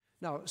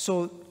Now,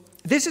 so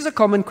this is a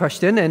common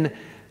question, and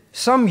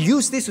some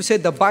use this to say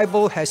the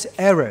Bible has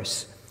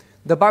errors.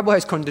 The Bible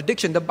has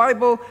contradiction. The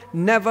Bible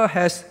never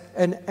has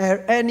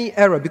any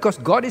error because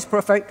God is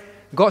perfect.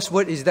 God's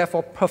word is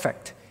therefore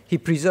perfect. He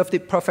preserved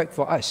it perfect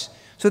for us.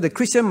 So the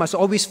Christian must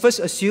always first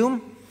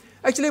assume,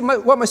 actually,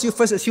 what must you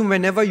first assume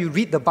whenever you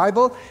read the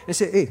Bible and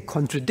say, hey,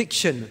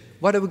 contradiction,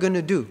 what are we going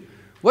to do?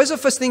 What's the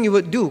first thing you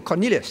would do,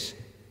 Cornelius?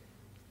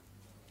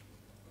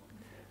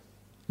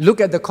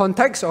 Look at the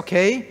context,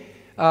 okay?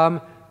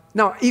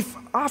 Now, if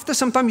after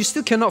some time you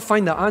still cannot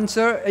find the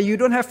answer, and you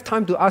don't have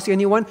time to ask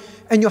anyone,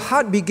 and your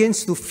heart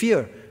begins to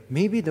fear,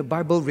 maybe the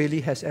Bible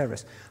really has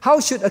errors. How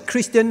should a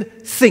Christian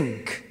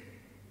think?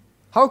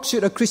 How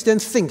should a Christian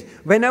think?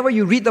 Whenever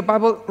you read the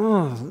Bible,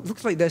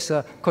 looks like there's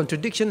a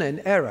contradiction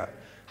and error.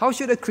 How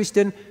should a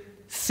Christian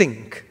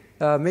think?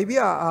 Maybe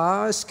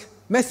I'll ask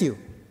Matthew.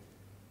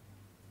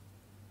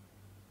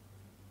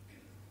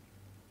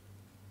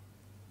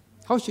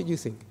 How should you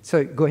think?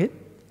 So, go ahead.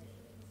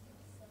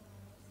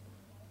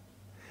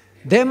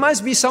 There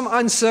must be some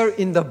answer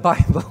in the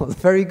Bible.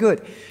 Very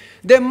good.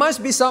 There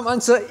must be some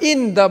answer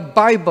in the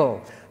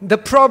Bible. The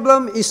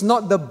problem is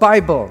not the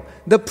Bible.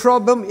 The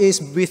problem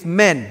is with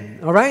men.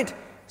 All right?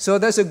 So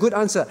that's a good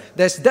answer.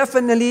 There's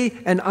definitely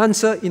an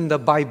answer in the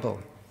Bible.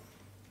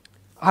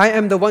 I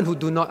am the one who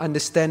do not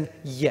understand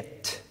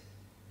yet.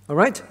 All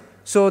right?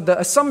 So the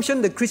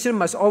assumption the Christian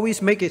must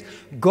always make is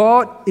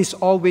God is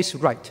always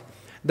right.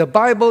 The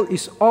Bible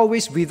is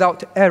always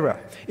without error.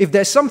 If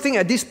there's something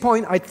at this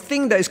point I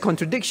think there is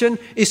contradiction,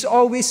 it's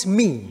always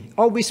me,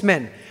 always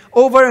man.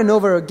 Over and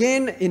over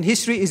again in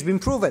history it's been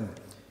proven.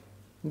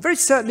 Very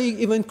sadly,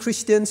 even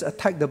Christians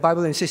attack the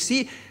Bible and say,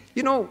 see,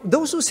 you know,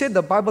 those who say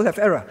the Bible have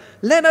error,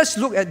 let us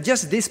look at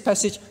just this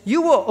passage.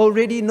 You will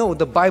already know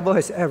the Bible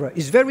has error.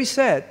 It's very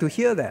sad to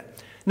hear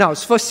that. Now,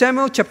 it's 1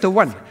 Samuel chapter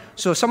 1.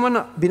 So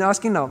someone been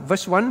asking now,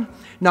 verse 1.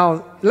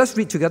 Now, let's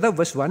read together,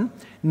 verse 1.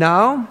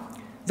 Now,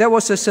 there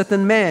was a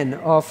certain man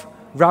of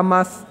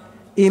Ramath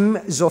im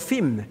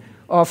Zophim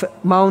of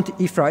Mount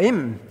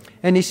Ephraim,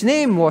 and his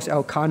name was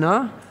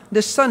Elkanah,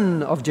 the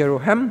son of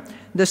Jeroham,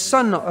 the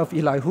son of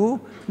Elihu,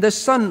 the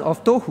son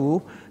of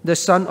Tohu, the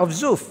son of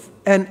Zuph,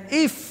 an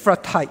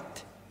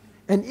Ephrathite.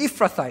 An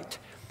Ephrathite.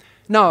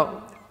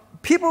 Now,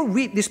 people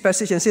read this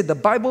passage and say the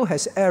Bible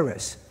has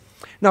errors.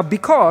 Now,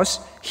 because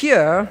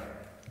here,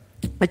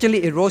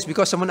 actually it rose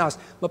because someone asked,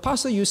 but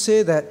Pastor, you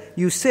said that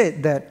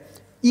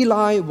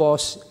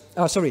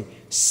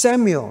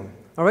Samuel.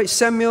 All right,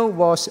 Samuel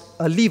was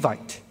a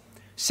Levite.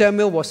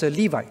 Samuel was a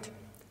Levite.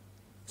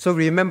 So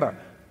remember,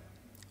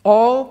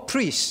 all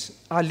priests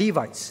are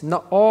Levites,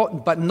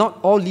 but not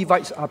all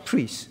Levites are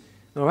priests.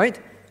 All right,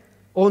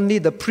 only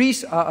the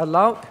priests are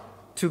allowed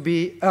to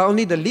be.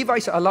 Only the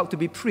Levites are allowed to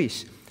be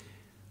priests.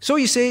 So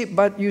you say,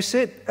 but you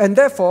said, and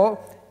therefore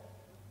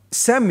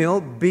Samuel,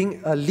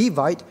 being a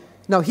Levite,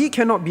 now he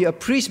cannot be a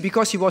priest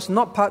because he was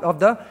not part of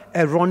the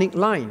Aaronic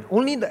line.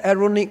 Only the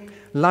Aaronic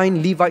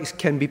line Levites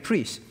can be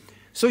priests.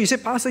 So you say,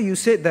 Pastor, you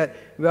said that,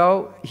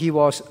 well, he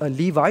was a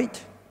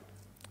Levite,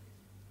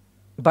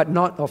 but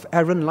not of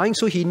Aaron line,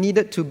 so he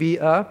needed to be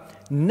a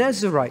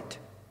Nazirite,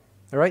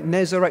 all right,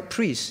 Nazirite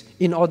priest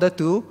in order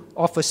to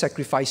offer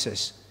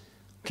sacrifices.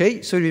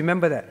 Okay, so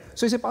remember that.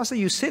 So you say, Pastor,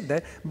 you said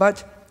that,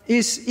 but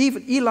is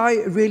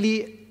Eli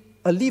really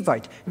a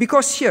Levite?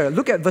 Because here,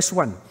 look at verse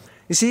 1.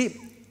 You see,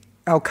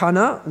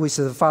 Elkanah, who is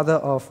the father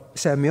of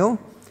Samuel,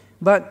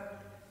 but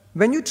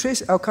when you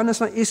trace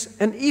Elkanah's line, is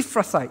an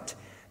Ephrathite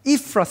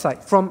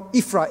from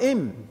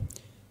Ephraim.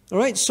 All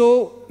right,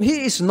 so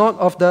he is not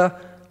of the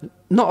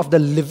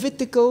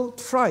Levitical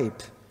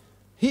tribe.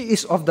 He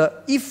is of the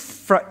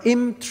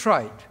Ephraim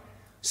tribe.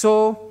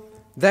 So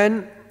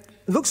then,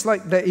 looks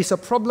like there is a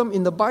problem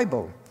in the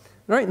Bible.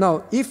 Right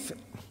now,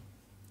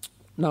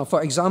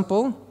 for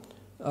example,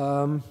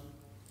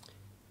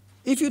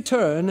 if you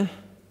turn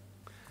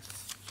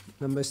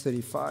Numbers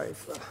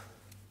 35.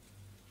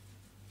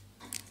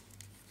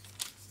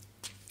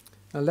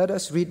 Now let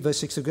us read verse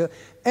 6 together.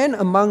 And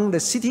among the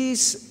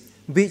cities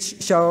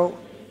which shall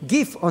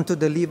give unto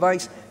the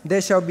Levites,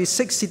 there shall be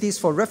 6 cities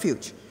for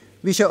refuge.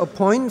 We shall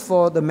appoint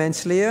for the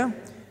manslayer,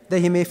 that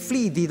he may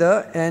flee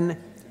thither, and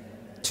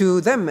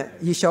to them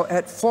ye shall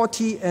add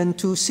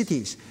 42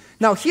 cities.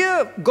 Now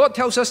here God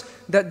tells us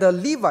that the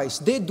Levites,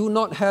 they do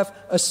not have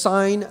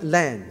assigned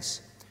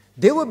lands.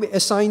 They will be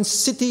assigned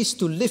cities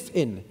to live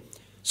in.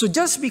 So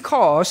just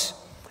because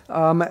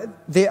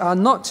they are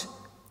not,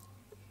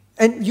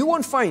 and you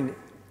won't find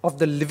of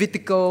the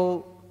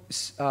Levitical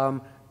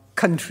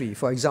country,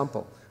 for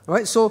example. All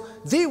right, so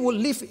they will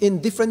live in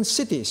different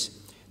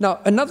cities. Now,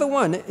 another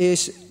one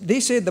is,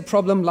 they say the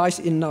problem lies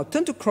in, now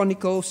turn to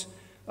Chronicles,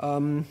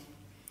 1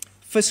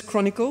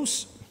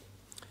 Chronicles,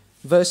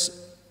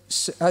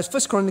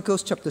 First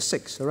Chronicles chapter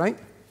 6, all right?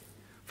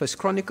 1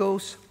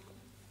 Chronicles.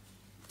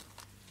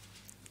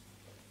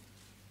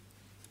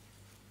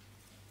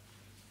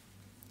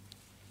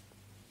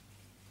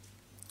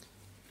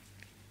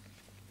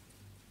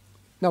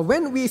 Now,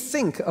 when we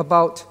think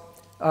about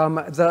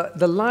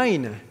the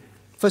line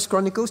 1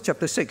 Chronicles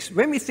chapter 6.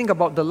 When we think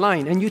about the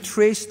line, and you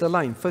trace the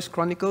line, 1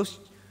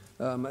 Chronicles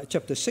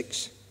chapter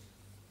 6.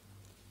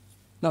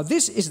 Now,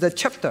 this is the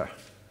chapter.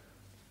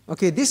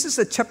 Okay, this is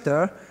a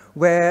chapter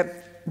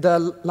where the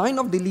line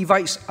of the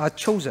Levites are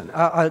chosen,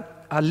 are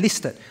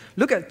listed.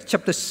 Look at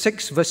chapter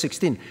 6, verse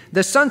 16.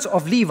 The sons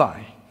of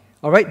Levi.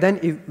 All right, then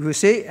it will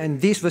say,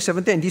 and this, verse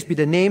 17, and these be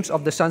the names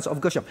of the sons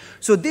of Gershon.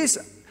 So this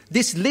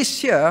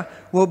list here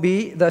will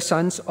be the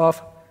sons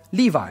of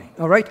Levi.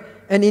 All right,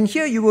 and in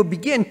here you will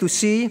begin to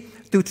see,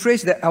 to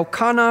trace that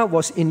Elkanah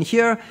was in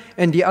here,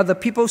 and the other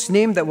people's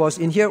name that was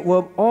in here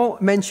were all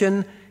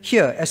mentioned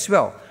here as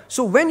well.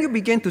 So when you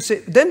begin to say,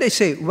 then they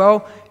say,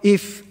 well,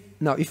 if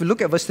you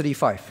look at verse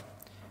 35,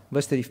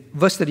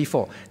 verse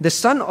 34, the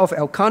son of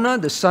Elkanah,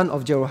 the son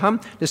of Jeroham,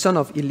 the son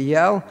of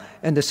Eliel,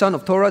 and the son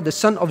of Torah, the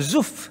son of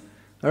Zuph,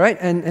 all right,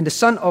 and the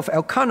son of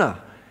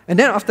Elkanah. And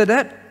then after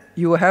that,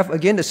 you will have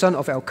again the son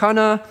of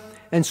Elkanah,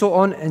 and so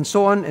on,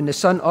 and the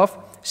son of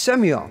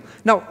Samuel.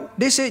 Now,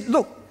 they say,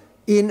 look,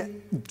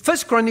 in 1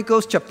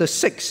 Chronicles chapter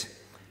 6,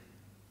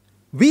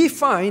 we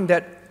find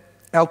that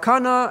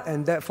Elkanah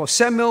and therefore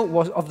Samuel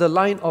was of the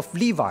line of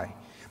Levi.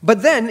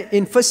 But then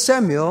in 1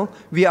 Samuel,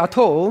 we are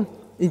told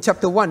in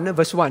chapter 1,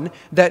 verse 1,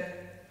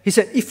 that he's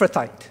an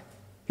Ephrathite.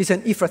 He's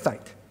an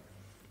Ephrathite.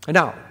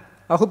 Now,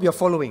 I hope you're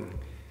following.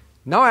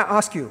 Now I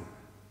ask you,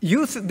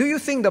 do you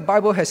think the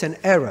Bible has an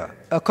error,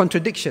 a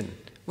contradiction?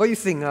 What do you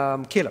think,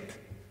 Caleb?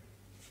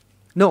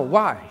 No,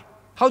 why?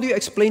 How do you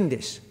explain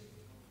this?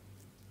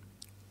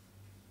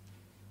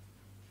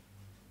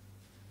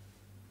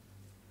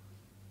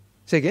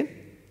 Say again?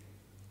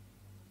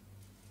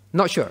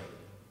 Not sure.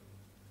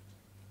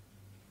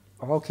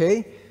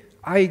 Okay,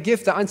 I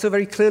gave the answer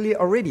very clearly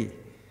already.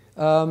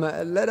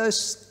 Let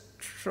us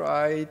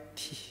try,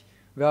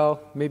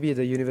 maybe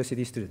the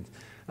university students.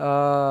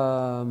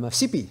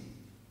 CP.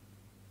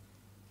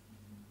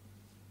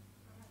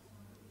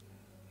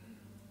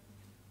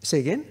 Say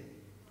again?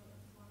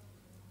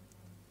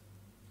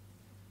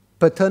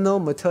 Paternal,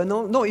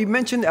 maternal? No, you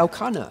mentioned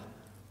Elkanah,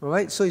 all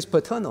right? So it's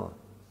paternal.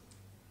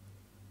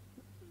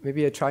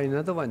 Maybe I try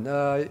another one.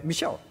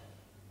 Michelle.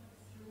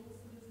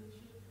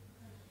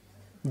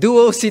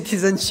 Dual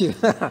citizenship.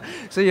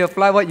 So you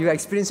apply what you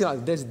experience.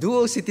 There's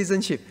dual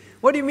citizenship.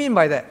 What do you mean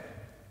by that?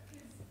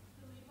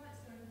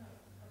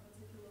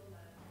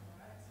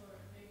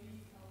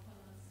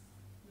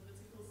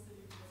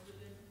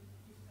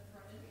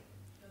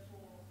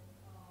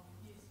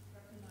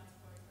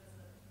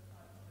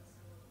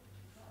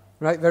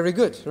 Right, very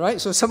good, right?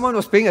 So someone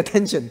was paying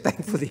attention,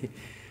 thankfully.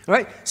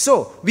 Right?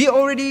 So we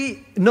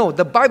already know,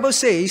 the Bible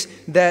says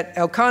that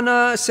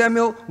Elkanah,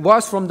 Samuel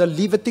was from the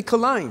Levitical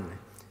line.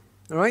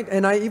 All right?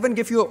 And I even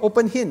give you an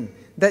open hint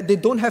that they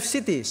don't have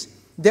cities.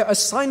 They're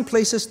assigned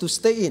places to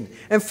stay in.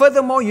 And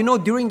furthermore,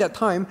 during that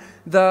time,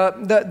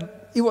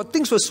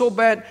 things were so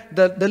bad,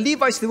 the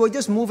Levites, they were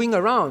just moving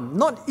around.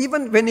 Not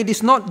even when it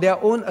is not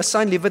their own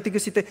assigned Levitical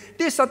city,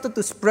 they started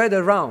to spread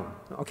around,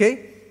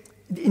 okay,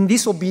 in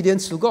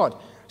disobedience to God.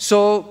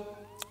 So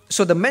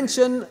the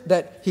mention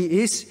that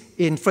he is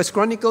in 1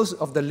 Chronicles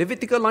of the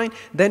Levitical line,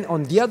 then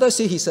on the other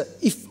side, he's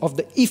of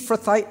the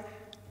Ephrathite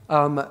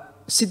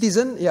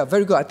citizen. Yeah,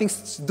 very good. I think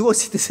dual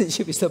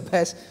citizenship is the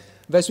best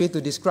way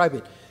to describe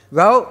it.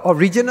 Well,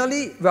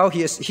 originally,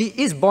 he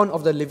is born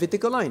of the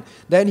Levitical line.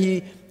 Then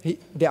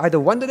they either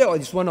wandered there or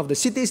it's one of the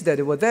cities that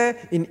they were there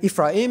in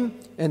Ephraim,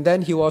 and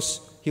then he was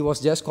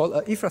just called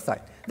an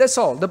Ephrathite. That's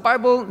all. The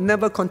Bible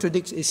never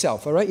contradicts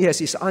itself, all right? It has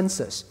its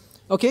answers.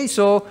 Okay,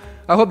 so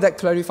I hope that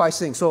clarifies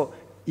things. So,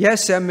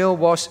 yes, Samuel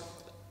was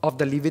of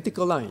the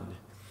Levitical line.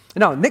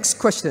 Now, next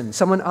question.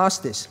 Someone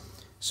asked this.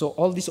 So,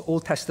 all these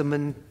Old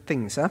Testament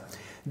things, let's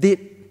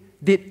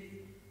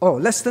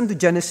turn to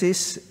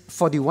Genesis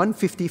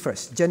 41:50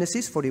 first.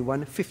 Genesis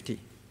 41:50.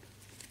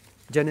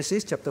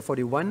 Genesis chapter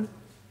 41,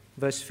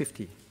 verse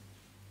 50.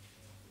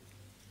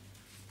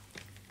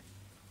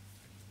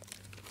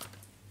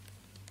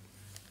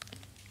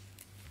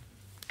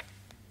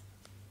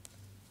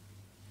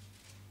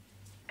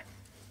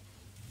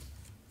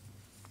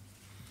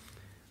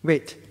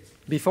 Wait,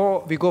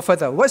 before we go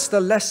further, what's the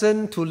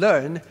lesson to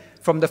learn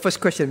from the first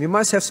question? We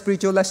must have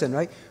spiritual lesson,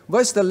 right?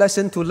 What's the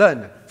lesson to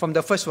learn from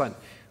the first one?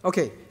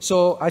 Okay,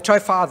 so I try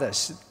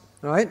fathers,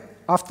 right?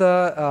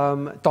 After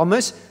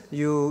Thomas,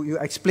 you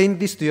explain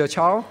this to your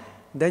child,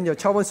 then your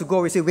child wants to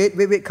go, we say,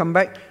 wait, come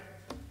back.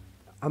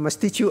 I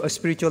must teach you a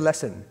spiritual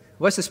lesson.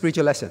 What's the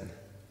spiritual lesson?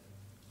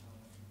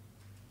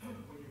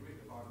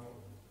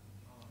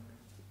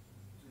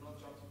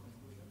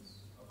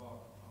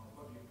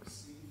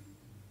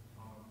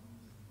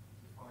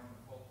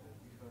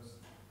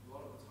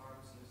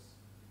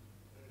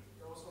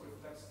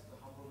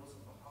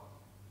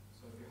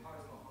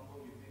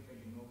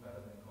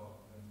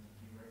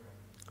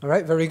 All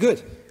right, very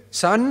good.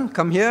 Son,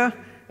 come here.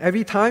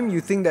 Every time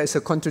you think there's a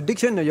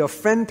contradiction or your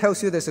friend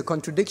tells you there's a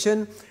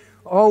contradiction,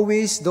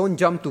 always don't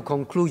jump to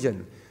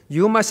conclusion.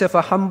 You must have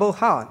a humble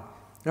heart,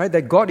 right?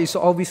 That God is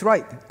always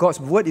right.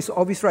 God's word is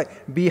always right.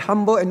 Be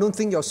humble and don't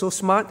think you're so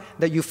smart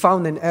that you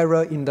found an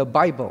error in the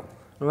Bible,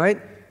 all right?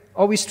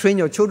 Always train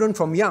your children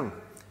from young.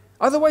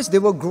 Otherwise, they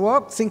will grow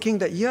up thinking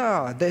that,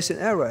 yeah, there's an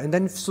error, and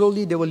then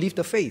slowly they will leave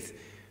the faith.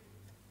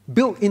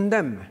 Built in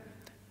them,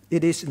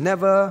 it is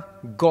never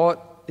God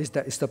is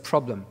the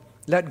problem.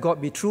 Let God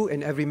be true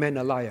and every man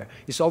a liar.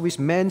 It's always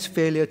man's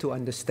failure to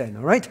understand,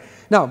 all right?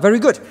 Now, very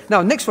good.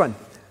 Now, next one.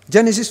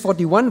 Genesis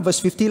 41, verse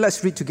 50,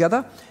 let's read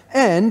together.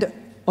 And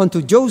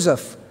unto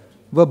Joseph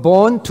were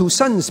born 2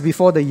 sons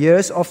before the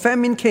years of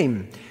famine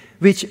came,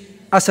 which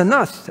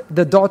Asenath,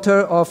 the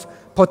daughter of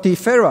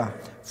Potiphera,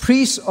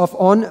 priest of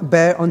On,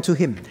 bare unto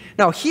him.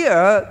 Now,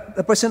 here,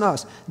 the person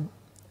asks,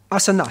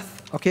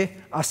 Asenath, okay?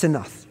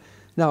 Asenath.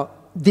 Now,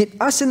 did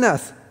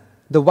Asenath,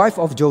 the wife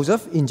of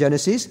Joseph in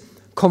Genesis,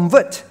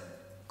 convert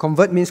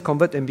means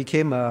convert and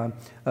became a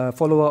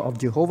follower of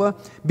Jehovah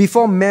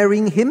before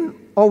marrying him?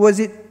 Or was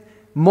it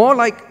more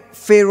like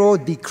Pharaoh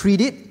decreed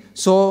it,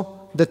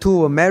 so the two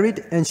were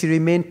married and she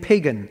remained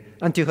pagan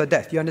until her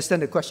death? You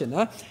understand the question,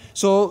 huh?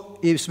 So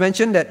it's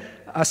mentioned that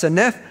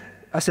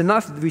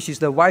Asenath, which is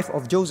the wife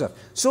of Joseph.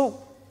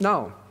 So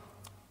now,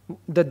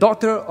 the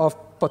daughter of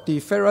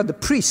Potiphera, the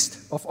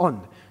priest of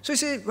On. So you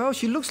say, well,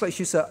 she looks like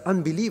she's an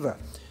unbeliever.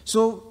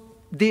 So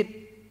did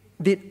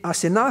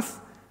Asenath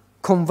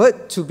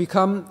convert to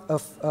become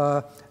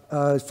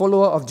a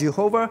follower of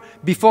Jehovah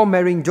before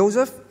marrying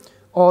Joseph?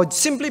 Or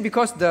simply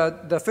because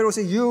the Pharaoh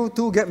said, you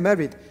two get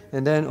married.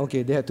 And then,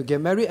 okay, they had to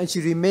get married, and she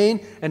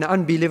remained an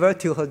unbeliever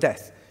till her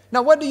death.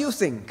 Now, what do you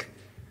think?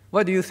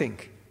 What do you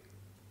think?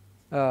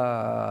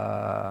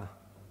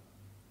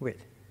 Wait.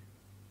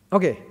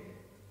 Okay,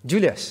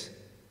 Julius,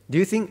 do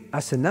you think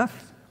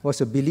Asenath was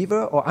a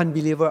believer or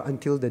unbeliever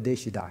until the day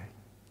she died?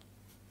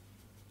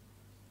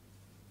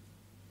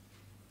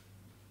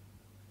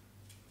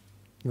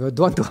 You don't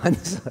want to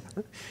answer.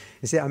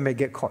 You say, I may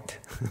get caught.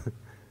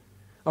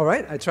 All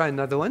right, I try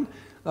another one.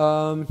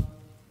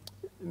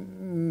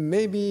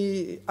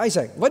 Maybe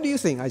Isaac. What do you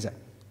think, Isaac?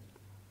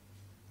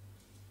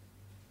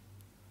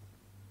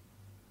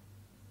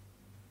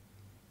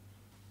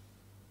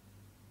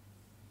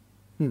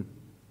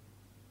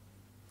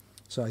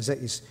 So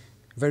Isaac is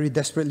very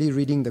desperately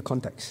reading the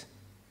context.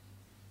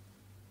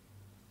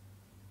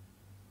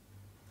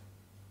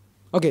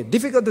 Okay,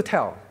 difficult to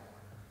tell.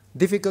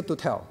 Difficult to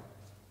tell.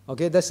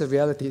 Okay, that's the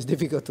reality. It's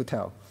difficult to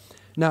tell.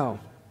 Now,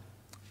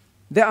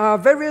 there are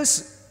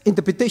various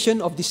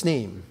interpretations of this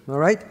name, all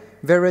right?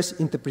 Various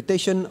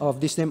interpretations of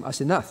this name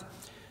Asenath.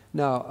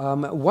 Now,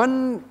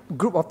 one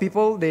group of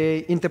people,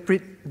 they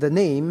interpret the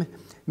name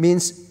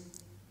means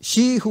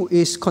she who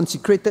is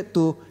consecrated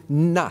to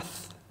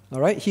Nath, all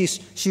right? She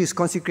is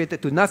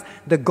consecrated to Nath,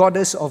 the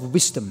goddess of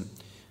wisdom,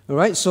 all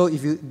right? So,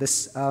 if you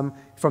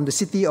from the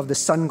city of the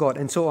sun god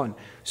and so on.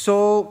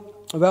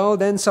 So, well,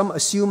 then some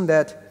assume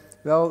that,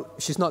 well,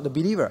 she's not the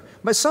believer.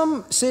 But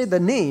some say the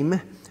name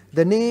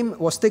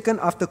was taken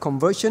after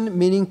conversion,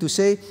 meaning to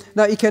say,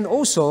 now it can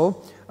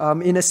also,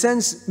 in a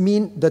sense,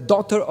 mean the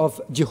daughter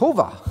of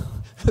Jehovah.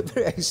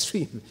 Very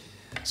extreme.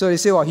 So they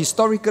say, well,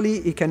 historically,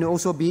 it can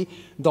also be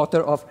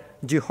daughter of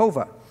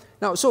Jehovah.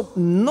 Now, so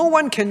no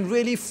one can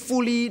really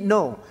fully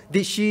know.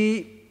 Did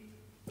she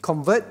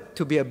convert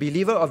to be a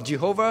believer of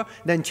Jehovah,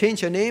 then change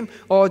her name?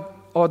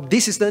 Or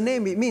this is the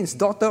name, it means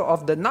daughter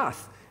of the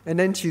Nath, and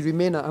then she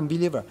remained an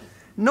unbeliever.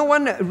 No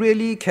one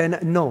really can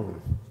know.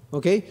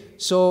 Okay?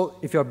 So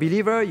if you're a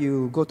believer,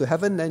 you go to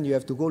heaven, then you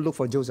have to go look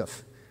for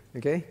Joseph.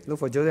 Okay? Look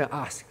for Joseph and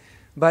ask.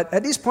 But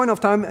at this point of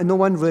time, no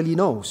one really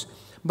knows.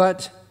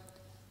 But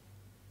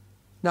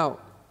now,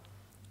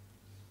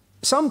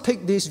 some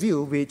take this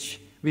view, which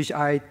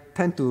I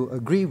tend to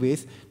agree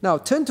with. Now,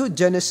 turn to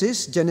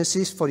Genesis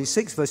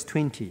 46, verse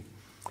 20.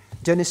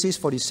 Genesis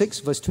 46,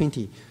 verse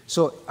 20.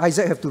 So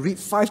Isaac have to read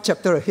 5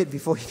 chapters ahead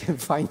before he can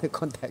find the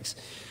context.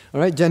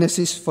 All right,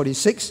 Genesis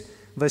 46,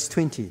 verse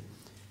 20.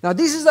 Now,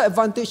 this is the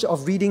advantage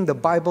of reading the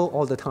Bible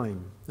all the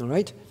time. All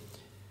right?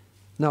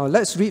 Now,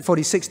 let's read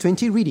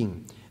 46:20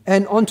 reading.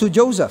 And unto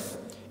Joseph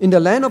in the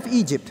land of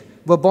Egypt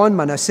were born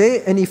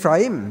Manasseh and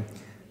Ephraim,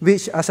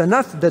 which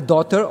Asenath, the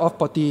daughter of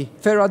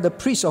Potiphera, the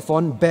priest of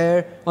On,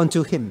 bare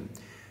unto him.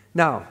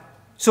 Now,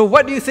 so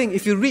what do you think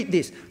if you read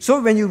this?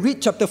 So when you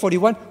read chapter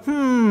 41,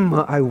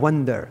 I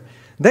wonder.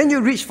 Then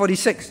you reach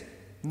 46.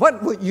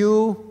 What would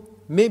you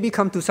maybe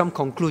come to some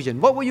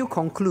conclusion? What will you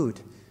conclude?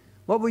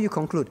 What will you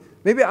conclude?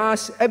 Maybe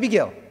ask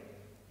Abigail.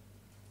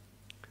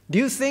 Do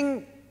you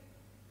think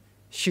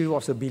she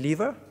was a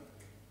believer?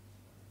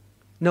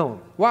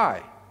 No.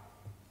 Why?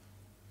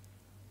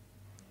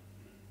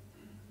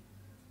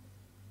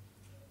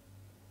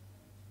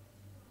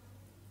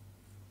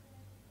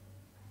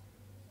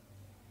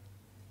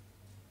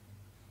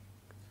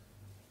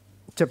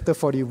 Chapter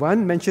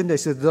 41 mentioned that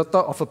she's the daughter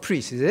of a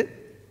priest, is it?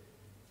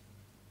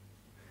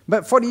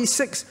 But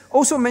 46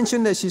 also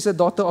mentioned that she's a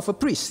daughter of a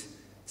priest.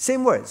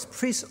 Same words,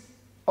 priest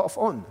of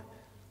On.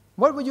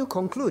 What would you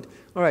conclude?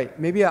 All right,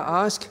 maybe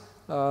I ask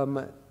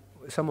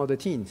some of the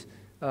teens.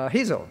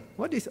 Hazel,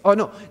 what do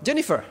you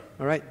Jennifer,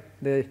 all right,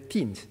 the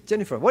teens.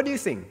 Jennifer, what do you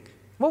think?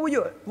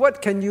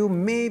 What can you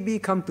maybe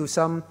come to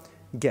some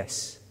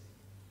guess?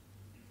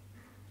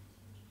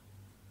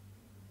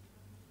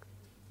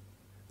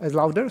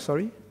 Louder,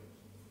 sorry.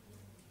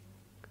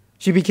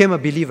 She became a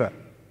believer.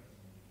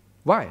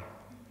 Why?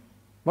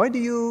 Why do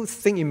you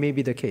think it may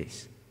be the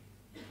case?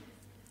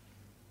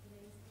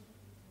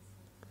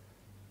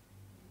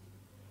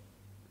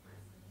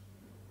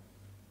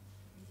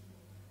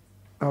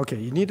 Okay,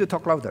 you need to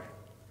talk louder.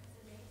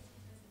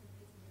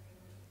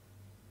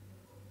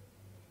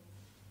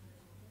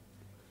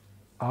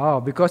 Oh,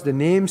 because the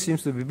name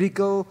seems to be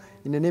biblical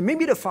in the name.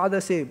 Maybe the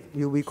father said,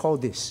 we call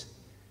this.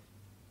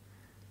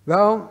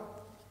 Well,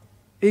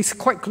 it's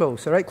quite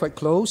close, all right? Quite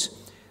close.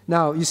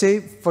 Now, you say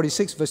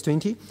 46 verse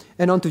 20,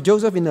 and unto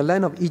Joseph in the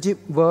land of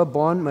Egypt were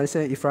born Manasseh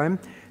and Ephraim.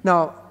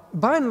 Now,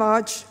 by and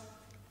large,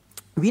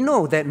 we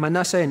know that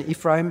Manasseh and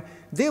Ephraim,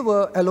 they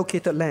were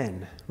allocated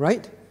land,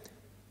 right?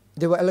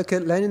 They were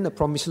allocated land in the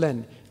promised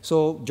land.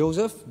 So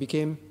Joseph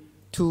became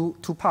two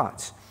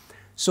parts.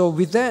 So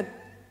with that,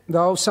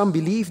 well, some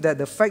believe that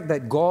the fact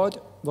that God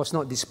was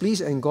not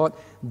displeased and God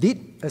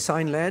did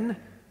assign land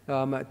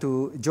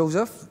to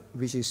Joseph,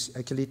 which is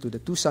actually to the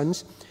two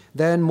sons,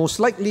 then most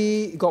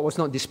likely God was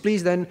not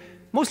displeased, then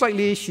most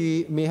likely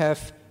she may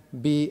have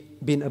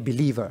been a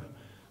believer.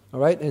 All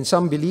right? And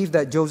some believe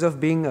that Joseph,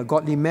 being a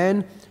godly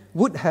man,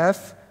 would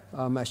have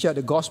shared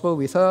the gospel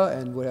with her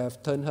and would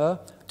have turned her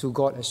to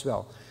God as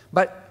well.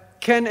 But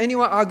can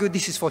anyone argue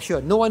this is for sure?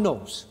 No one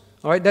knows.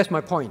 All right? That's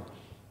my point.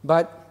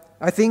 But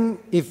I think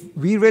if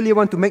we really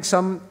want to make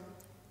some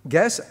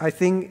guess, I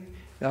think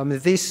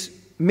this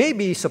may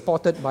be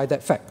supported by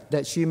that fact,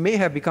 that she may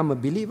have become a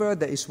believer.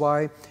 That is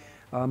why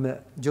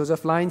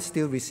Joseph's line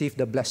still received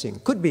the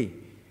blessing. Could be.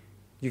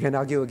 You can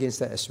argue against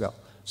that as well.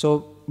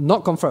 So,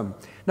 not confirmed.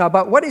 Now,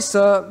 but what is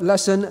the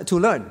lesson to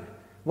learn?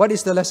 What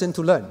is the lesson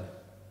to learn?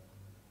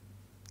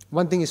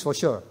 One thing is for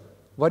sure.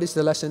 What is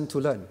the lesson to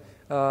learn?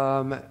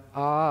 Let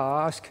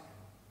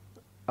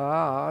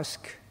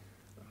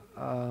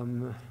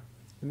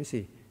me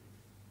see.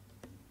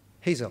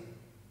 Hazel.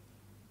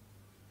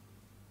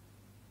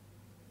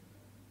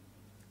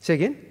 Say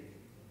again?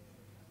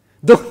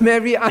 Don't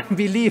marry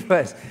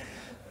unbelievers.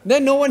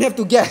 Then no one have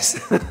to guess.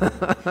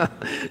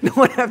 No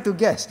one have to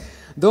guess.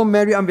 Don't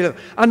marry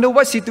unbelievers. Under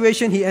what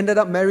situation he ended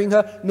up marrying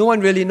her, no one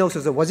really knows.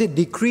 So was it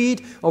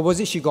decreed, or was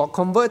it she got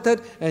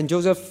converted and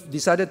Joseph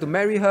decided to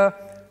marry her?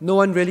 No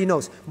one really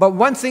knows. But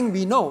one thing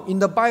we know, in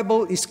the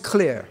Bible is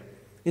clear.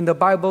 In the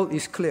Bible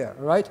is clear,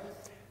 right?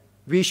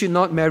 We should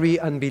not marry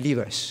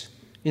unbelievers.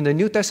 In the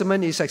New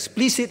Testament, it's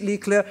explicitly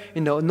clear.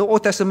 In the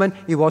Old Testament,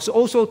 it was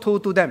also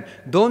told to them,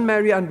 don't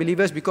marry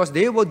unbelievers because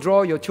they will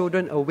draw your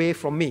children away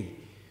from me.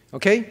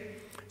 Okay?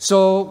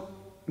 So,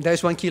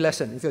 there's one key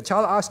lesson. If your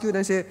child asks you,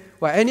 then say,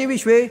 well, any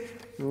which way,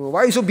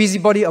 why are you so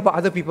busybody about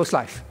other people's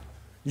life?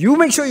 You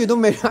make sure you don't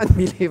marry an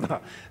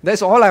unbeliever.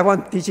 That's all I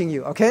want teaching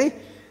you, okay?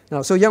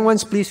 Now, so young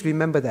ones, please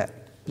remember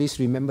that. Please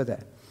remember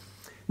that.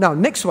 Now,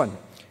 next one.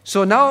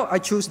 So now I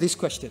choose this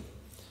question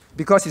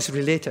because it's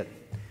related.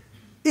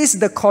 Is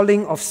the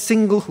calling of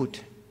singlehood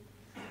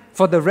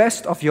for the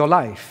rest of your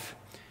life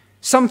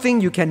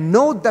something you can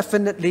know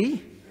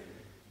definitely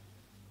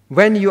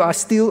when you are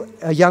still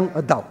a young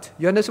adult?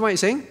 You understand what I'm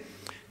saying?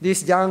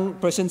 This young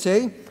person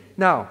say,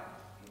 now,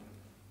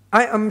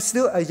 I am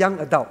still a young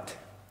adult.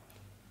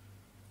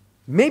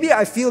 Maybe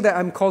I feel that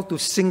I'm called to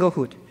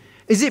singlehood.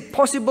 Is it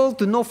possible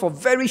to know for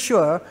very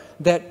sure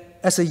that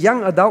as a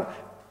young adult,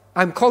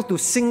 I'm called to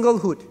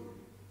singlehood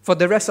for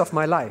the rest of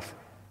my life?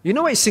 You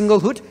know what is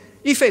singlehood?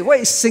 Ife, what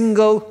is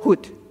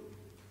singlehood?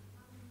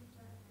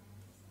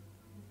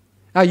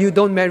 You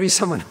don't marry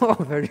someone. Oh,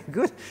 very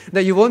good.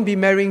 That you won't be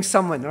marrying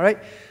someone, all right?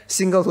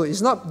 Singlehood.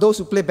 It's not those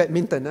who play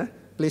badminton,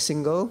 play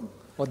single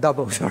or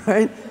doubles, all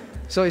right?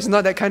 So it's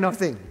not that kind of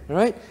thing, all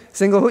right?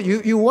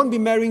 Singlehood, you won't be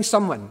marrying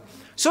someone.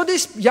 So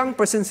this young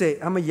person say,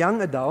 I'm a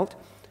young adult.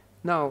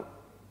 Now,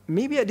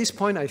 maybe at this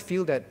point I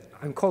feel that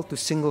I'm called to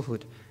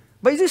singlehood.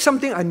 But is this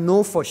something I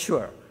know for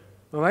sure?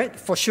 All right?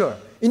 For sure.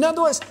 In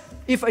other words,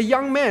 if a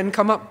young man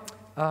come up,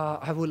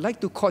 I would like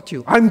to court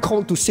you. I'm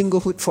called to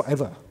singlehood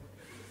forever.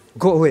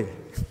 Go away.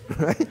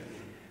 Right?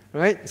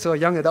 Right? So a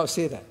young adult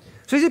say that.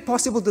 So is it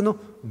possible to know,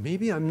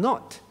 maybe I'm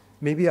not.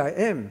 Maybe I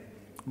am.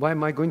 What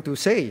am I going to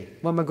say?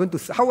 How am I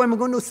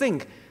going to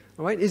think?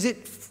 All right? Is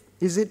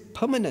it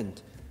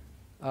permanent?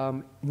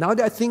 Now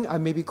that I think I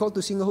may be called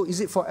to singlehood, is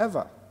it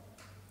forever?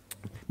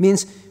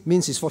 Means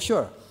it's for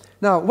sure.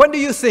 Now, what do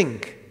you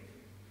think?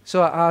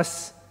 So I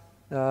asked,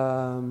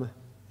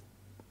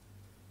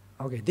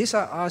 this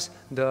I asked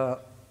the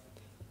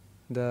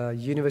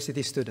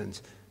university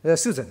students.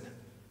 Susan,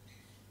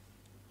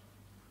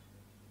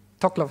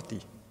 talk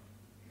loudly.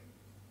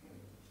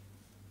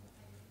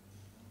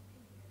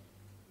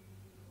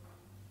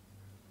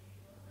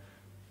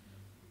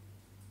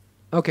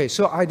 Okay,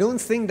 so I don't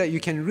think that you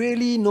can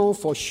really know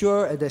for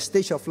sure at that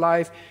stage of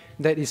life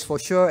that is for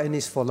sure and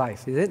is for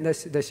life. Is it?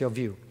 That's your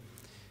view.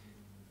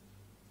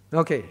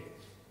 Okay,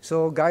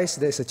 so guys,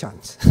 there's a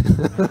chance.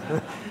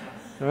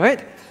 All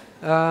right?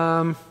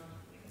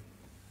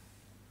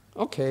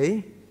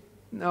 Okay,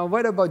 now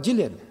what about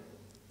Jillian?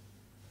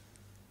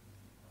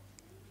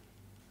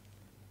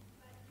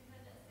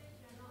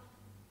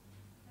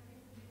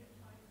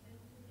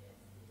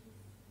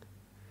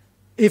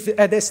 If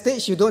at that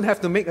stage you don't have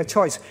to make a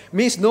choice,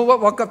 means no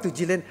one walk up to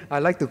Jillian, I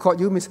like to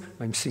court you, means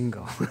I'm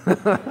single.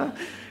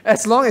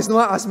 As long as no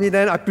one asks me,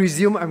 then I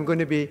presume I'm going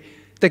to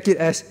take it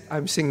as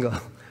I'm single.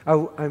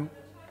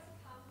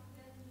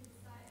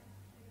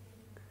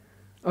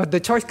 The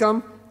choice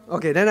come?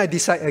 Okay, then I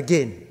decide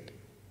again.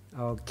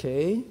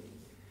 Okay.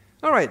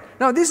 All right.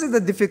 Now, this is the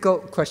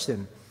difficult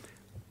question.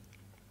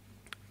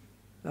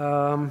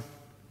 Now,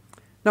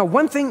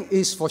 one thing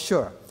is for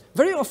sure.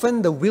 Very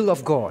often, the will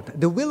of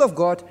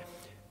God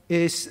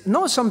is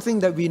not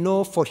something that we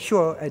know for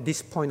sure at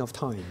this point of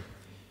time.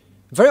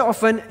 Very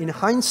often, in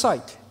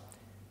hindsight,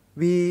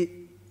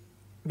 we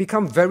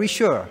become very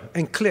sure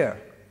and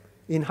clear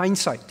in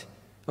hindsight.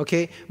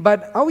 Okay?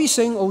 But are we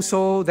saying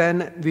also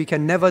then we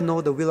can never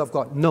know the will of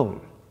God?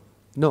 No.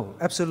 No,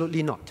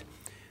 absolutely not.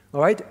 All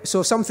right?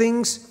 So some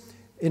things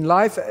in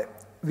life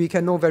we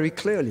can know very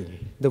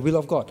clearly the will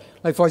of God.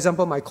 Like, for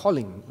example, my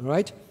calling,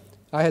 right?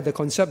 I had the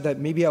concept that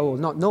maybe I will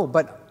not know,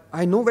 but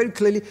I know very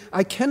clearly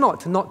I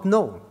cannot not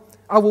know.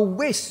 I will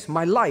waste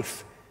my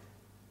life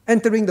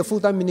entering the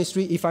full-time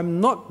ministry if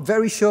I'm not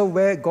very sure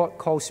where God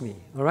calls me,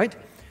 all right?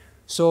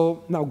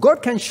 So now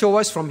God can show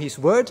us from His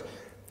Word,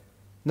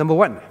 number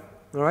one,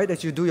 all right?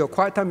 As you do your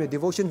quiet time, your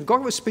devotion,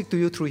 God will speak to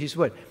you through His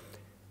Word.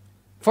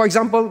 For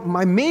example,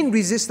 my main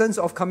resistance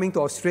of coming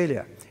to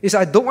Australia is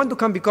I don't want to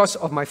come because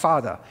of my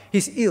father.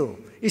 He's ill.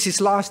 It's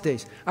his last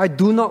days. I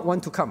do not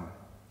want to come,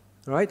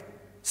 all right?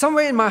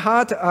 Somewhere in my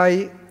heart,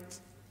 I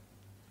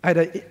had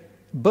a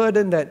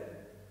burden that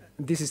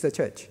this is the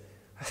church.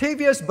 A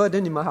heaviest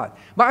burden in my heart.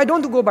 But I don't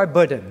want to go by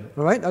burden,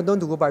 all right? I don't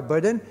want to go by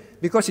burden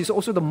because it's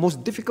also the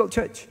most difficult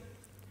church.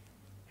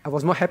 I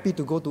was more happy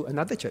to go to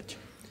another church.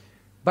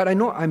 But I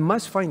know I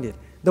must find it.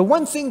 The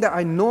one thing that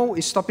I know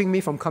is stopping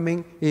me from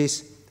coming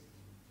is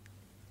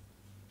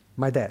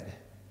my dad.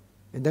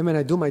 And then when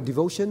I do my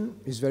devotion,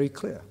 it's very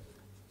clear.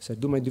 So I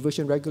do my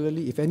devotion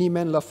regularly. If any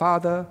man love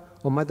father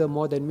or mother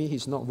more than me,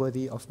 he's not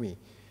worthy of me.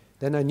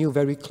 Then I knew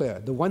very clear.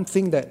 The one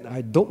thing that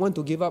I don't want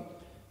to give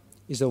up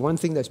is the one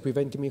thing that's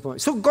preventing me from...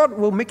 So God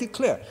will make it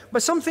clear.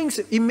 But some things,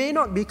 it may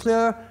not be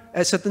clear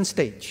at a certain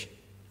stage.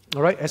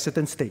 All right? At a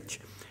certain stage.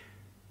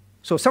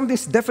 So some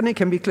things definitely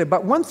can be clear.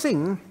 But one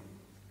thing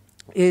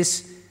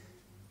is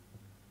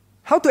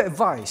how to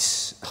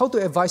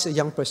advise a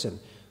young person.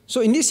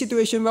 So in this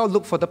situation, well,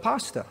 look for the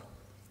pastor.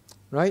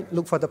 Right?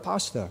 Look for the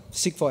pastor.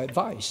 Seek for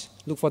advice.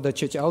 Look for the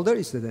church elder.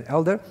 Is the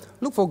elder?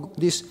 Look for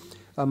this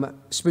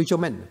spiritual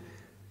man.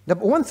 The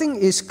one thing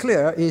is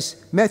clear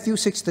is Matthew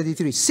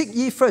 6:33. Seek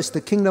ye first the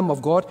kingdom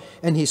of God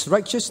and His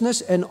righteousness,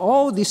 and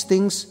all these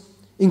things,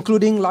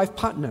 including life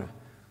partner,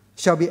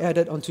 shall be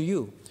added unto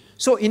you.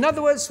 So, in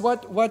other words,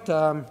 what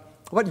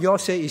you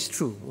say is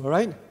true. All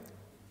right.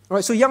 All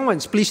right. So, young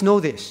ones, please know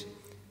this.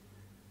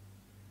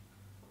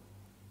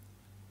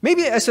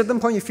 Maybe at a certain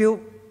point you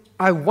feel,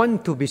 I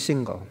want to be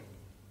single.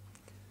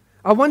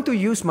 I want to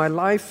use my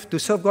life to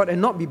serve God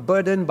and not be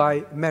burdened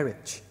by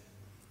marriage.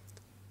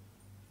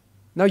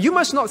 Now, you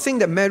must not think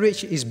that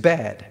marriage is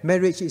bad.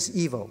 Marriage is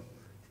evil.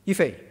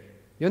 Ife,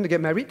 you want to get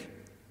married?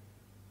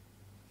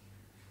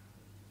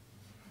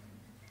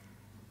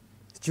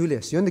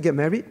 Julius, you want to get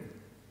married?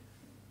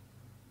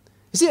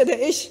 You see, at that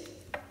age,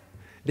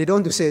 they don't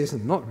want to say,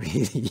 not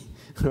really,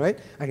 right?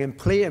 I can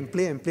play and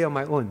play and play on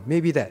my own.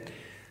 Maybe that.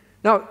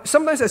 Now,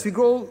 sometimes as we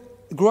grow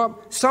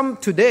up, some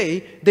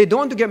today, they don't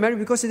want to get married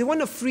because they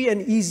want a free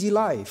and easy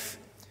life.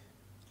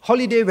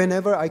 Holiday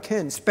whenever I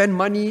can. Spend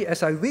money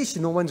as I wish.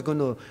 No one's going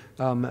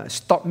to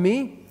stop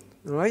me.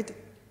 All right?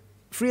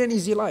 Free and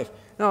easy life.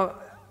 Now,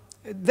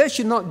 that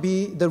should not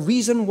be the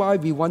reason why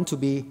we want to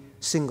be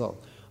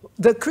single.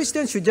 The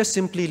Christians should just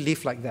simply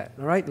live like that.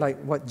 All right? Like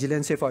what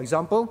Gillian said, for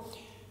example.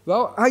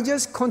 Well, I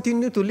just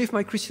continue to live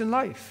my Christian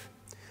life.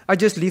 I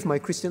just live my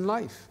Christian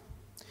life.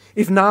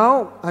 If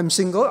now I'm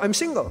single, I'm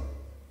single.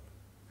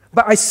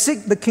 But I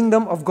seek the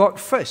kingdom of God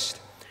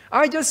first.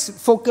 I just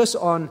focus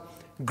on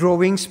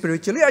growing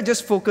spiritually. I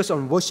just focus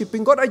on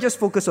worshiping God. I just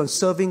focus on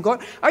serving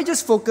God. I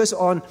just focus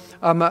on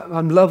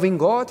loving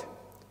God.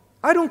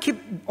 I don't keep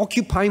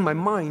occupying my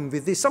mind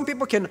with this. Some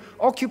people can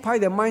occupy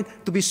their mind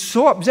to be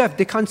so obsessed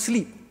they can't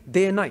sleep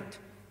day and night.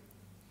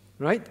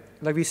 Right?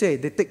 Like we say,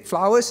 they take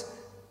flowers.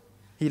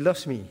 He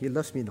loves me. He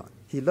loves me not.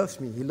 He loves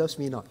me. He loves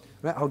me not.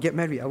 Right? I'll get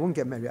married. I won't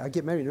get married. I'll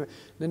get married.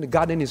 Then the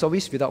garden is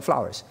always without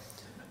flowers.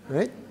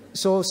 Right?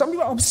 So some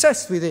people are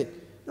obsessed with it.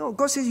 No,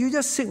 God says, you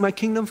just seek my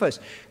kingdom first.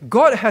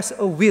 God has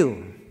a will.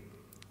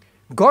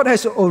 God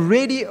has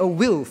already a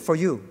will for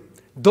you.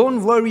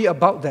 Don't worry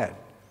about that.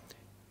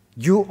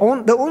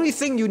 The only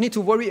thing you need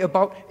to worry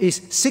about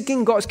is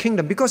seeking God's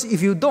kingdom. Because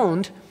if you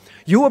don't,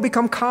 you will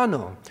become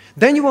carnal.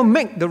 Then you will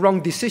make the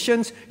wrong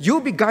decisions.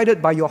 You'll be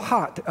guided by your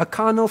heart, a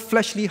carnal,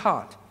 fleshly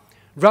heart,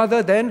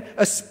 rather than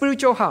a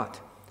spiritual heart.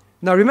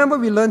 Now remember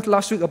we learned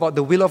last week about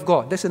the will of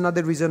God. That's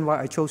another reason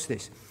why I chose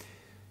this.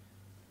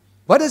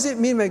 What does it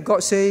mean when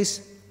God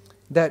says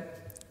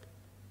that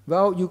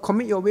Well, you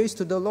commit your ways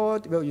to the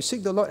Lord, well, you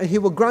seek the Lord, and He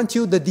will grant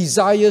you the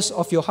desires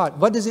of your heart.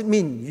 What does it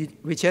mean,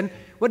 Wichen?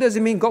 What does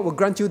it mean God will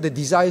grant you the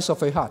desires of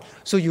your heart?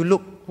 So you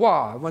look,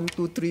 wow, 1,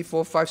 2, 3,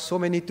 4, 5, so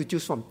many to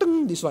choose from.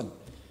 Ding, this one.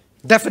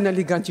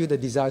 Definitely grant you the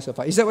desires of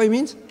your heart. Is that what it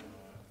means?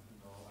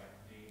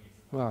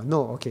 Wow,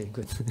 no, okay,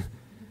 good.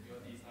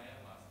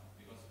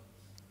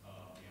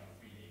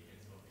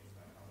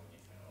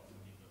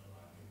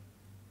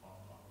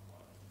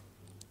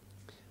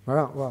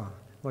 Wow,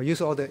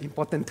 use all the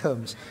important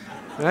terms,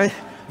 right?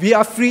 We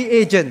are free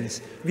agents.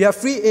 We are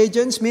free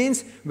agents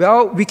means,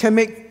 well, we can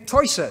make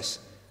choices,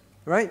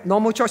 right?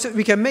 Normal choices,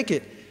 we can make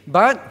it.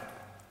 But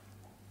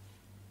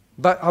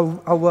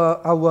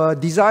our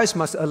desires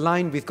must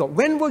align with God.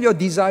 When will your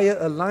desire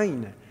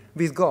align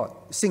with God?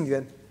 Xing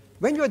Yuan.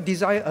 When your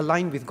desire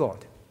align with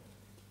God?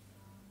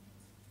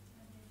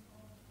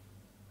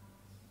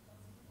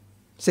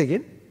 Say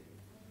again.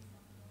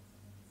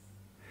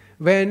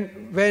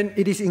 When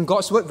it is in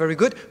God's word, very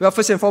good. Well,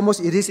 first and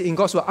foremost, it is in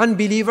God's word.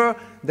 Unbeliever,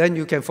 then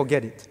you can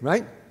forget it,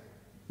 right?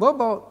 What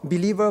about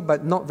believer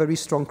but not very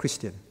strong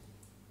Christian?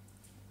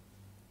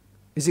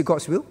 Is it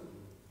God's will?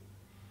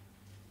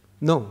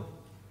 No.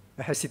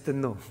 A hesitant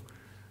no,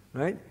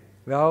 right?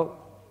 Well,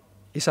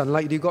 it's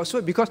unlikely God's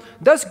word, because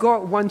does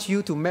God want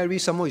you to marry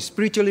someone who is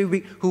spiritually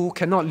weak, who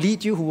cannot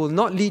lead you, who will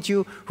not lead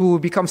you, who will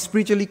become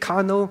spiritually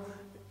carnal?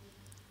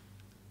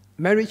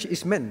 Marriage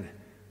is meant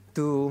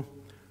to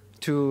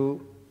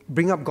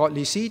bring up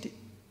godly seed.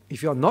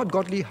 If you're not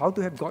godly, how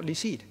to have godly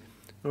seed?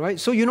 All right?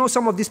 So you know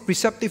some of this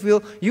preceptive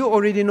will, you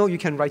already know you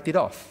can write it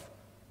off.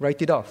 Write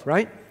it off,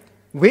 right?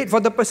 Wait for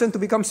the person to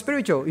become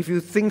spiritual if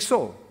you think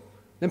so.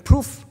 Then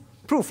proof,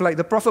 like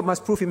the prophet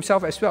must prove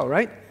himself as well,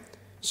 right?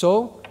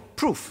 So,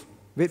 proof.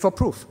 Wait for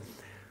proof.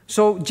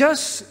 So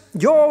just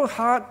your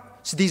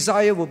heart's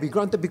desire will be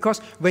granted, because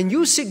when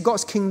you seek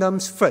God's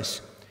kingdoms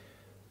first,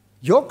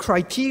 your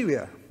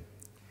criteria,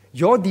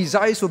 your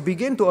desires will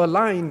begin to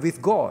align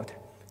with God.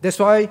 That's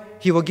why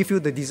He will give you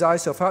the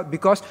desires of heart,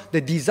 because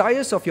the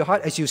desires of your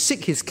heart, as you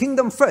seek His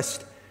kingdom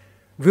first,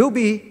 will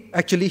be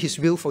actually His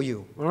will for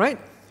you. All right?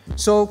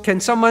 So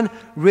can someone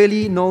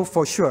really know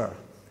for sure?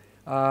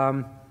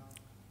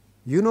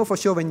 You know for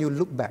sure when you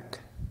look back.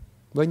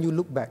 When you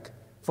look back.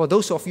 For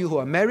those of you who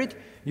are married,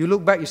 you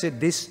look back, you say,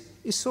 this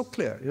is so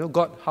clear. You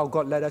know, how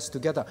God led us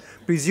together.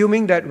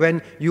 Presuming that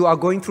when you are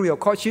going through your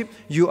courtship,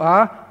 you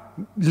are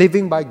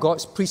living by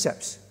God's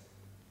precepts.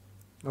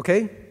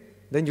 Okay?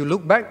 Then you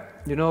look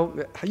back, you know,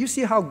 you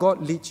see how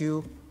God leads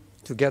you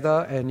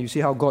together, and you see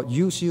how God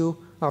used you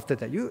after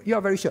that. You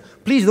are very sure.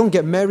 Please don't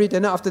get married,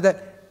 and after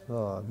that,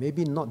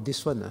 maybe not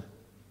this one.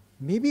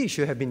 Maybe it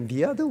should have been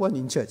the other one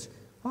in church.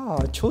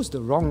 I chose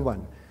the wrong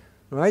one.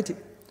 Right?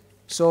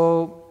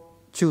 So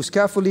choose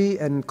carefully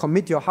and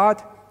commit your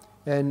heart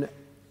and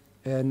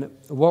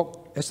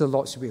walk as the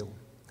Lord's will.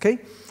 Okay?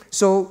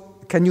 So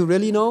can you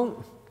really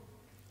know?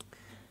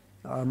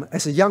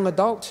 As a young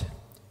adult,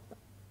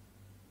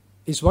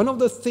 it's one of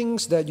the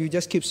things that you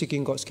just keep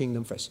seeking God's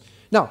kingdom first.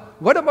 Now,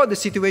 what about the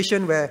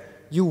situation where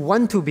you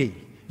want to be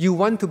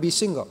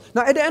single?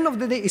 Now, at the end of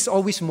the day, it's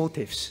always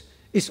motives.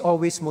 It's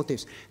always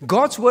motives.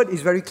 God's word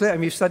is very clear,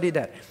 and we've studied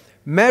that.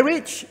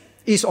 Marriage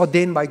is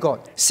ordained by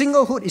God.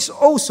 Singlehood is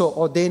also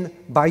ordained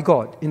by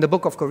God in the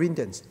book of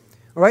Corinthians.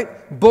 All right?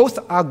 Both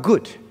are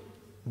good.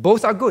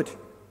 Both are good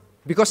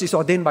because it's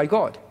ordained by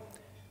God.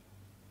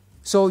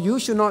 So you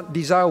should not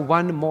desire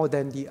one more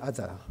than the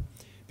other,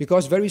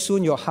 because very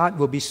soon your heart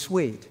will be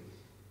swayed.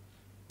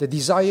 The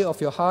desire of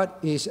your heart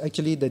is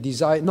actually the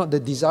desire, not the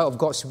desire of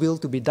God's will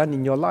to be done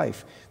in your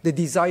life. The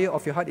desire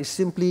of your heart is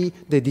simply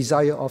the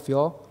desire of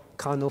your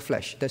carnal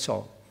flesh. That's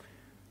all.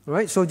 All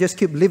right? So just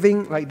keep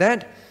living like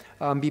that.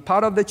 Be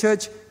part of the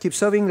church. Keep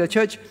serving the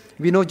church.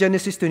 We know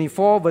Genesis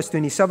 24, verse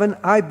 27,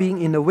 I being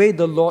in the way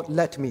the Lord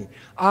led me.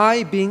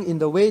 I being in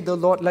the way the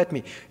Lord led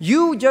me.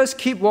 You just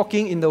keep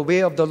walking in the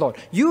way of the Lord.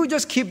 You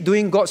just keep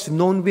doing God's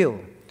known will,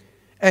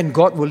 and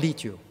God will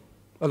lead you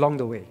along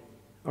the way.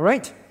 All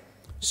right?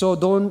 So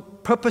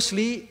don't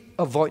purposely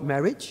avoid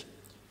marriage.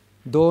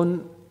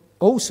 Don't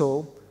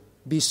also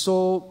be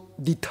so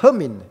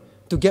determined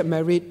to get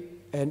married,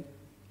 and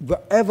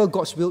whatever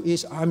God's will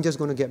is, I'm just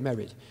going to get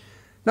married.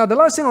 Now, the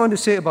last thing I want to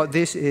say about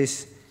this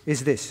is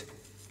this.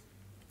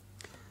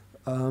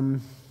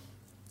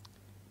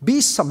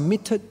 Be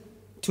submitted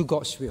to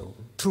God's will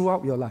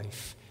throughout your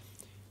life.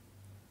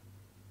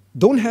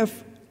 Don't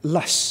have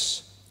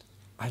lust.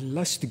 I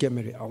lust to get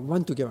married. I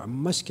want to get married. I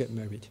must get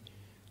married.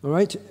 All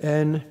right?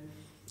 And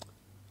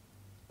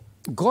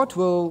God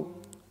will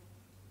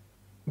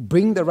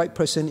bring the right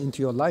person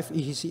into your life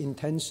if He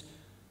intends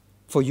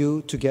for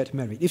you to get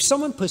married. If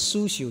someone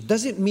pursues you,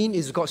 does it mean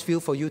it's God's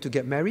will for you to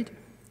get married?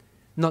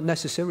 Not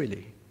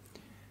necessarily.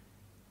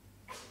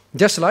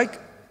 Just like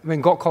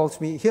when God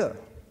calls me here,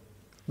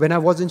 when I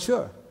wasn't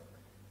sure.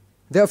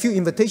 There are a few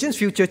invitations.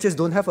 Few churches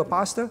don't have a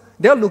pastor.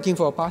 They're looking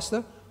for a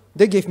pastor.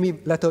 They gave me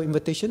letter of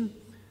invitation.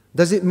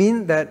 Does it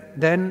mean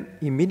that then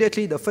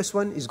immediately the first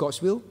one is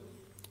God's will?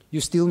 You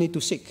still need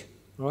to seek.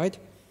 All right?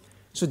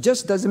 So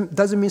just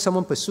doesn't mean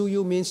someone pursue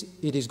you, means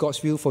it is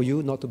God's will for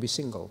you not to be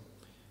single.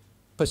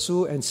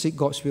 Pursue and seek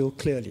God's will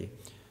clearly.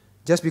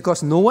 Just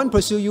because no one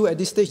pursue you at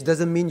this stage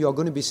doesn't mean you're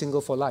going to be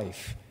single for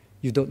life.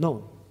 You don't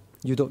know.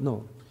 You don't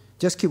know.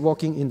 Just keep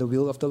walking in the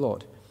will of the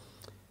Lord.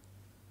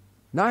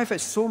 Now I've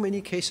had so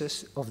many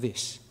cases of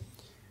this.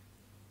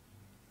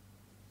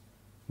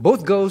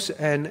 Both girls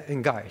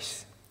and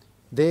guys,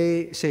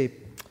 they say,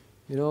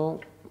 you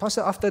know,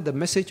 Pastor, after the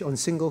message on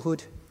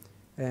singlehood,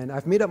 and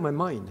I've made up my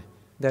mind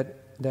that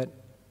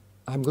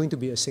I'm going to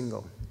be a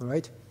single, all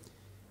right?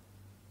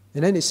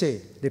 And then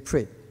they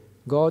pray,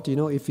 God, you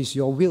know, if it's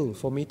your will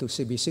for me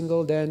to be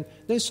single, then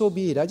so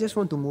be it. I just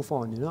want to move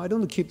on, you know. I don't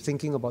want to keep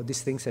thinking about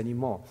these things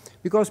anymore.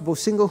 Because both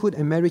singlehood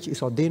and marriage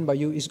is ordained by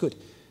you is good.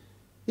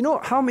 You know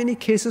how many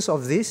cases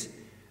of this,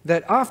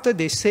 that after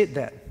they said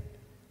that,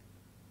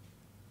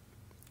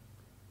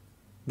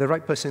 the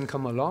right person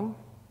come along,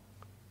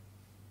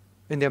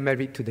 and they're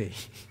married today.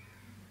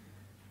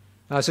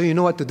 So you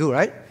know what to do,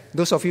 right?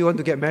 Those of you who want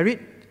to get married,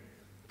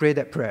 pray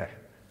that prayer.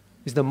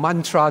 It's the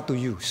mantra to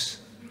use.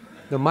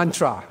 The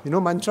mantra. You know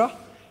mantra?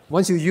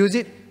 Once you use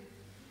it,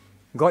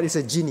 God is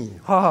a genie.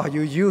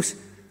 You use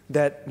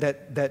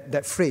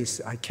that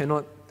phrase.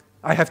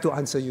 I have to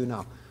answer you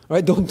now.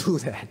 Right? Don't do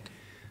that.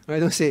 Right?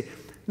 Don't say.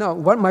 Now,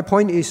 my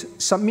point is,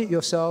 submit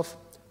yourself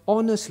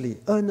honestly,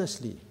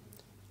 earnestly,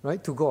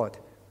 right, to God.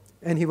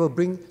 And He will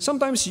bring,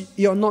 sometimes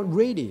you're not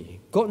ready.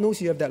 God knows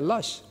you have that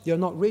lust. You're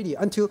not ready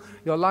until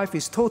your life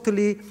is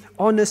totally,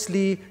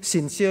 honestly,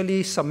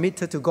 sincerely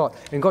submitted to God.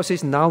 And God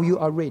says, now you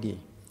are ready.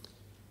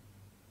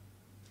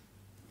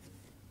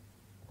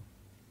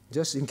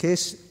 Just in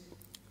case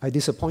I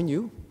disappoint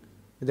you,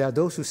 there are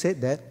those who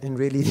said that and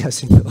really they are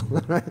single.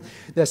 Right?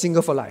 They are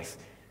single for life.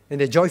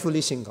 And they're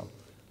joyfully single.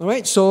 All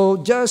right?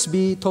 So just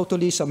be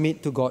totally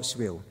submit to God's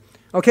will.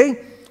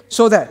 Okay?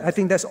 So I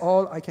think that's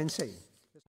all I can say.